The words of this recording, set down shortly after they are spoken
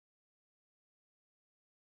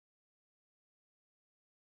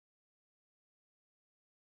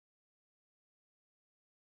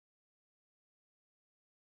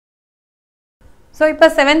So, இப்போ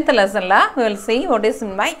 7th lesson we will see what is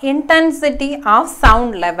by intensity of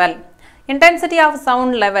sound level. Intensity of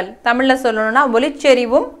sound level தமிழ்ல சொல்லணும்னா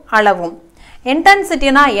ஒலிச்செறிவும் அளவும். Intensity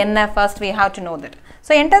na என்ன first we have to know that.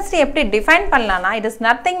 So, intensity எப்படி define பண்ணலாம்னா it is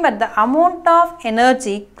nothing but the amount of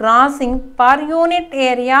energy crossing per unit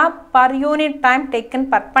area per unit time taken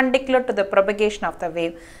perpendicular to the propagation of the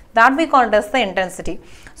wave. That we call it as the intensity.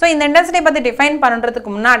 So, in the intensity பத்தி define பண்ணுறதுக்கு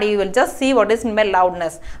முன்னாடி you will just see what is meant by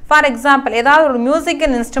loudness. For example, ஏதாவது ஒரு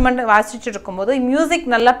musical instrument வாசிச்சுட்டு இருக்கும்போது music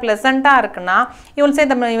நல்லா pleasant-ஆ இருக்குன்னா you will say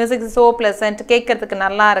the music is so pleasant, கேட்கறதுக்கு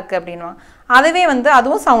நல்லா இருக்கு அப்படின்னுவாங்க. அதுவே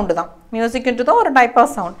அதுவும் சவுண்டு தான். மியூசிக்ன்றது ஒரு டைப்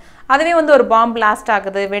ஆஃப் சவுண்ட். அதுவே ஒரு பாம்பு பிளாஸ்ட்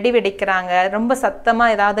ஆகுது, வெடி வெடிக்கிறாங்க, ரொம்ப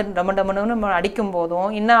சத்தமாக ஏதாவது டம டமன்னு அடிக்கும் போதும்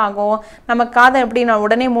என்ன ஆகும், நம்ம காதை எப்படி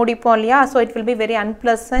உடனே மூடிப்போம் இல்லையா? So it will be very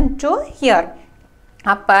unpleasant to hear.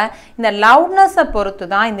 அப்போ இந்த லவுட்னஸை பொறுத்து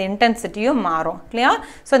தான் இந்த இன்டென்சிட்டியும் மாறும் இல்லையா?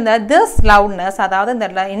 ஸோ இந்த திஸ் லவுட்னஸ், அதாவது இந்த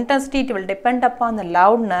intensity it will depend upon the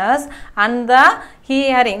loudness and the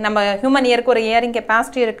hearing. நம்ம ஹியூமன் இயருக்கு ஒரு ஹியரிங்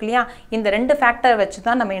கெப்பாசிட்டி இருக்கு இல்லையா? இந்த ரெண்டு ஃபேக்டர் வச்சு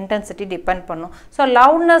தான் நம்ம இன்டென்சிட்டி டிபெண்ட் பண்ணும். ஸோ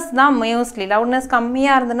லவுட்னஸ் தான் மோஸ்ட்லி. லவுட்னஸ்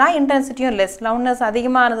கம்மியாக இருந்ததுன்னா இன்டென்சிட்டியும் லெஸ், லவுட்னஸ்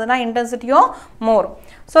அதிகமாக இருந்ததுன்னா இன்டென்சிட்டியும் மோர்.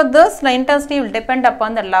 So this intensity will depend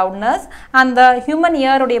upon the loudness and the human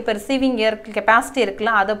இயருடைய பெர்சீவிங் year capacity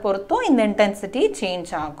இருக்குல்ல, அதை பொறுத்தும் இந்த இன்டென்சிட்டி சேஞ்ச்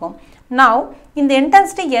ஆகும். Now, இந்த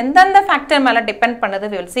இன்டென்சிட்டி எந்தெந்த ஃபேக்டர் மேலே டிபெண்ட் பண்ணுது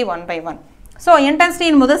we will see one by one. So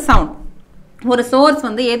இன்டென்சிட்டியின் போது சவுண்ட், ஒரு சோர்ஸ்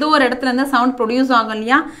ஏதோ ஒரு இடத்துலேருந்து சவுண்ட் ப்ரொடியூஸ் ஆகும்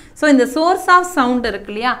இல்லையா? ஸோ இந்த சோர்ஸ் ஆஃப் சவுண்ட் இருக்கு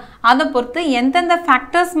இல்லையா, அதை பொறுத்து எந்தெந்த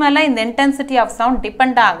ஃபேக்டர்ஸ் மேலே இந்த இன்டென்சிட்டி ஆஃப் சவுண்ட்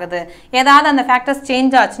டிபெண்ட் ஆகுது. ஏதாவது அந்த ஃபேக்டர்ஸ்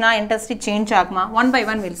சேஞ்ச் ஆச்சுன்னா இன்டென்சிட்டி சேஞ்ச் ஆகுமா? One by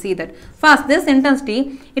one will see that. First, this intensity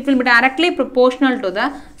it will be directly proportional to the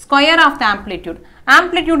square of the amplitude.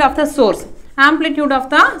 Amplitude of the source. Amplitude of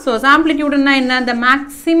the source. Amplitude என்ன? The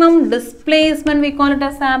maximum displacement we call it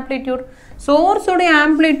as amplitude. Source உடைய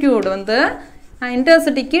amplitude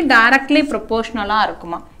இன்டென்சிட்டிக்கு directly ப்ரொபோர்ஷனலாக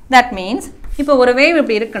இருக்குமா? That means இப்போ ஒரு wave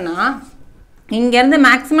இப்படி இருக்குன்னா இங்கேருந்து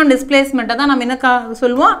maximum டிஸ்பிளேஸ்மெண்ட்டை தான் நம்ம என்ன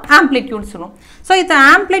சொல்லுவோம்? ஆம்ப்ளிடியூட் சொல்லுவோம். ஸோ இந்த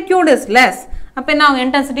ஆம்ப்ளிடியூட் இஸ் லெஸ், அப்போ என்ன ஆகும்?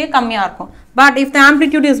 இன்டென்சிட்டியும் கம்மியாக இருக்கும். But if the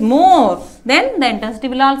amplitude is more, then the intensity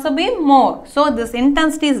will also be more. So this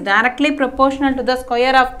intensity is directly proportional to the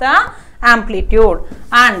square of the amplitude.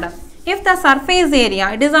 And if the surface area,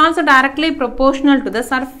 it is also directly proportional to the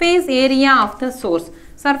surface area of the source.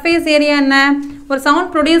 Surface area என்ன? ஒரு sound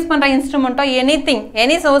produce பண்ணுற இன்ஸ்ட்ருமெண்ட்டோ anything,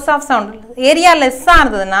 any source of sound area லெஸ்ஸாக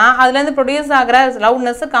இருந்ததுன்னா அதுலேருந்து produce ஆகிற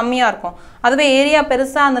loudness கம்மியாக இருக்கும். அதுவே area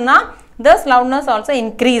பெருசாக இருந்ததுன்னா this loudness also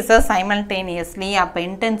increases simultaneously. அப்போ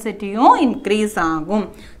இன்டென்சிட்டியும் இன்க்ரீஸ் ஆகும்.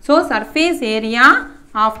 So surface area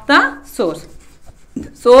of the source,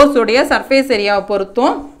 source உடைய சர்ஃபேஸ் ஏரியாவை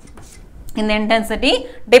பொறுத்தும் இந்த இன்டென்சிட்டி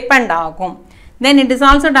டிபெண்ட் ஆகும். Then it is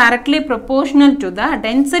also directly proportional to the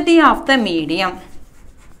density of the medium.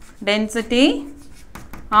 Density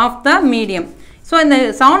of the medium. So இந்த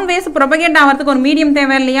sound waves propagate ஆகிறதுக்கு ஒரு medium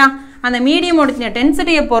தேவை இல்லையா? அந்த மீடியமோட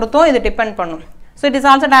டென்சிட்டியை பொறுத்தும் இது டிபெண்ட் பண்ணும். So it is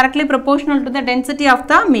also directly proportional to the density of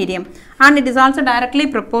the medium and it is also directly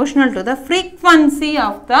proportional to the frequency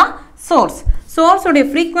of the source. Source உடைய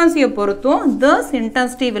frequency பொறுத்தும் this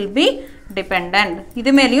intensity will be dependent.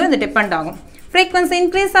 இது மேலேயும் இது depend ஆகும். Frequency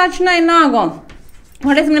increase ஆச்சுன்னா என்ன ஆகும்?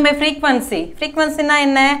 What is meant by frequency? Frequency na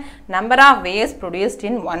என்ன? Number of waves produced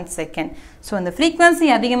in 1 second. So இந்த frequency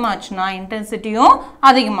அதிகமாச்சுன்னா இன்டென்சிட்டியும்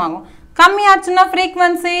அதிகமாகும். கம்மியாச்சுன்னா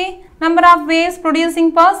frequency, number of waves producing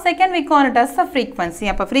per second we call it as the frequency.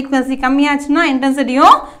 அப்போ frequency கம்மியாச்சுன்னா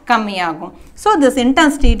இன்டென்சிட்டியும் கம்மியாகும். So this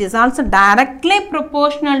intensity is also directly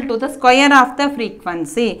proportional to the square of the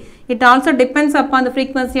frequency. It also depends upon the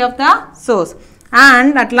frequency of the source.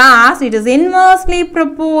 And at last it is inversely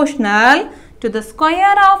proportional to the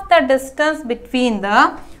square of the distance between the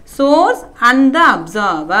source and the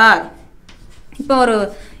observer. இப்போ ஒரு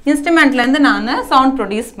இன்ஸ்ட்ருமெண்ட்லேருந்து நான் sound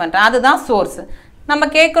produce பண்ணுறேன், அதுதான் source. நம்ம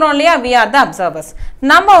கேட்குறோம் இல்லையா? we are the observers.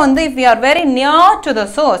 நம்ம if we are very near to the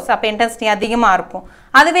source, அப்போ இன்டென்சிட்டி அதிகமாக இருக்கும்.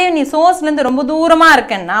 அதுவே நீ சோர்ஸ்லேருந்து ரொம்ப தூரமாக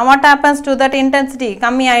இருக்கேன்னா what happens to that intensity?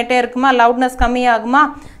 கம்மி ஆகிட்டே இருக்குமா? Loudness கம்மியாகுமா?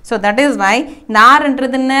 So that is why இந்த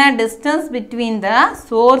ஆர்ன்றது என்ன? Distance between the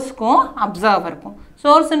சோர்ஸ்க்கும் அப்சர்வருக்கும்.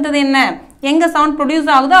 சோர்ஸ்ன்றது என்ன? எங்கே சவுண்ட்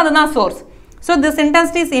ப்ரொடியூஸ் ஆகுதோ அதுதான் source. So this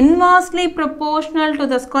intensity is inversely proportional to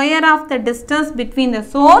the square of the distance between the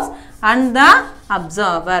source and the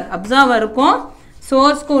observer. Observerக்கும்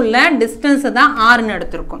sourceக்கும் உள்ள distance தான் R ன்னு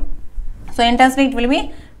எடுத்திருக்கும். So intensity will be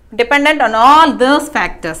dependent on all those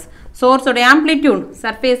factors. source oda amplitude,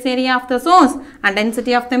 surface area of the source, and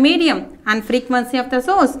density of the medium, and frequency of the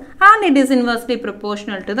source, and it is inversely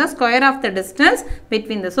proportional to the square of the distance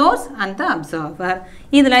between the source and the observer.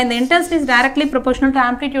 Idhula the intensity is directly proportional to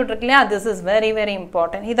amplitude irukla. This is very very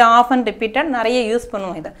important. Idu often repeated, nariya use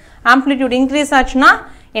பண்ணுவோம் இத. Amplitude increase ஆச்சுனா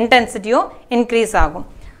intensity increase ஆகும்.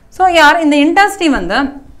 So here in the intensity வந்து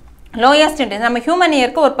lowest intensity நம்ம human ear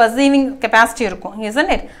க்கு ஒரு perceiving capacity இருக்கும்,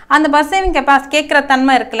 isn't it? அந்த perceiving capacity கேக்குற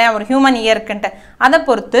தன்மை இருக்குல ஒரு human ear க்குன்ட்டு அத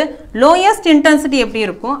பொறுத்து lowest intensity எப்படி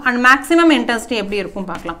இருக்கும் and maximum intensity எப்படி இருக்கும்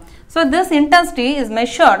பார்க்கலாம். So this intensity is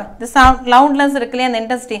measured, this loudness இருக்குல அந்த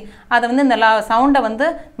intensity அத வந்து இந்த sound வந்து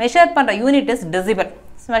measure பண்ற unit is decibel.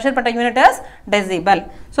 Measure பண்ற unit is decibel.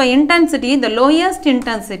 So intensity, the lowest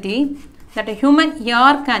intensity that a human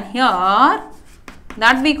ear can hear,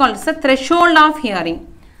 that we call as a threshold of hearing.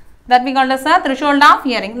 That we call as a threshold of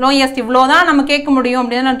hearing. Lowest இவ்ளோ தான் நம்ம கேட்க முடியும்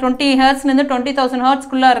அப்படினா 20 Hz ல இருந்து 20000 Hz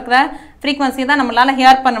குள்ள இருக்கிற frequency தான் நம்மளால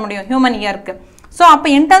hear பண்ண முடியும் human ear க்கு. So அப்ப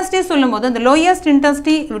intensity சொல்லும்போது the lowest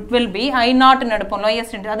intensity it will be I0 ன்னு எடுப்போம்.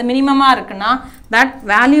 Lowest intensity அது மினிமமா இருக்குனா that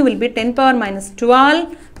value will be 10⁻12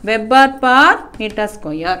 Weber per meter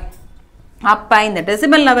square. அப்ப இந்த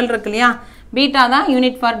decibel level இருக்குலையா beta தான்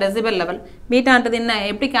unit for decibel level. beta ன்றது என்ன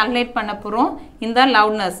எப்படி கால்குலேட் பண்ண போறோம் இந்த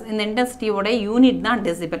loudness இந்த intensity ஓட யூனிட் தான்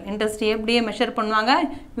decibel. intensity எப்படி மெஷர் பண்ணுவாங்க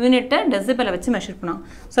யூனிட் decibel வச்சு மெஷர் பண்ணுவாங்க.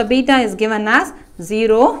 so beta is given as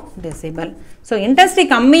 0 decibel. so intensity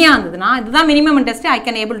கம்மியா இருந்ததுனா இதுதான் minimum intensity I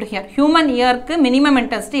can able to hear. human ear க்கு minimum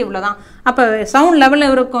intensity இவ்வளவுதான். அப்ப sound level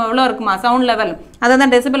எவ்வளவு இருக்குமா sound level அத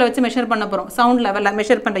தான் decibel வச்சு மெஷர் பண்ண போறோம். sound level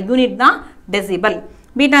மெஷர் பண்ற யூனிட் தான் decibel.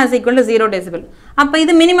 beta is equal to 0 decibel. அப்ப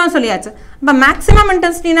இது மினிமம் சொல்லியாச்சு. அப்ப maximum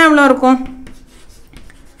intensity னா எவ்வளவு இருக்கும்?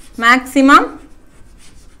 maximum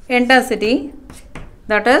intensity,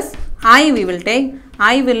 that is I we will take,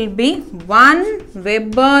 I will be 1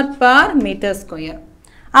 Weber per meter square.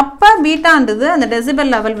 அப்ப beta ன்றது அந்த decibel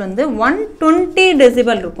level வந்து 120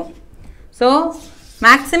 decibel இருக்கும். so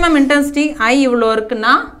maximum intensity I இவ்வளோ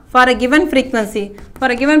இருக்குன்னா for a given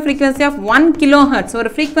frequency of 1 kilohertz ஒரு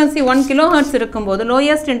frequency 1 kilohertz இருக்கும்போது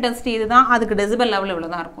lowest intensity இதுதான் அதுக்கு decibel level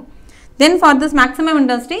இவ்வளவுதான் இருக்கும். then for this maximum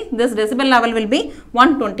intensity this decibel level will be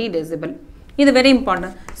 120 decibel. இது very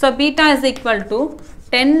important. so beta is equal to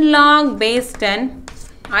 10 log base 10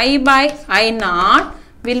 I by I0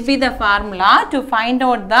 will be the formula to find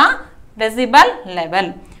out the decibel level.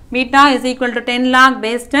 beta is equal to 10 log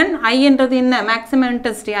base 10 I என்றது என்ன maximum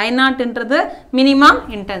intensity I0 என்றது minimum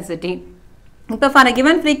intensity. இப்போ for a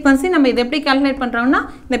given frequency நம்ம இதை எப்படி calculate பண்றோம்னா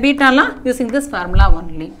இந்த beta லாம் using this formula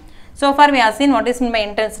only. so far we have seen what is meant by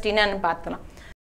intensity ன்னு பார்த்தலாம்.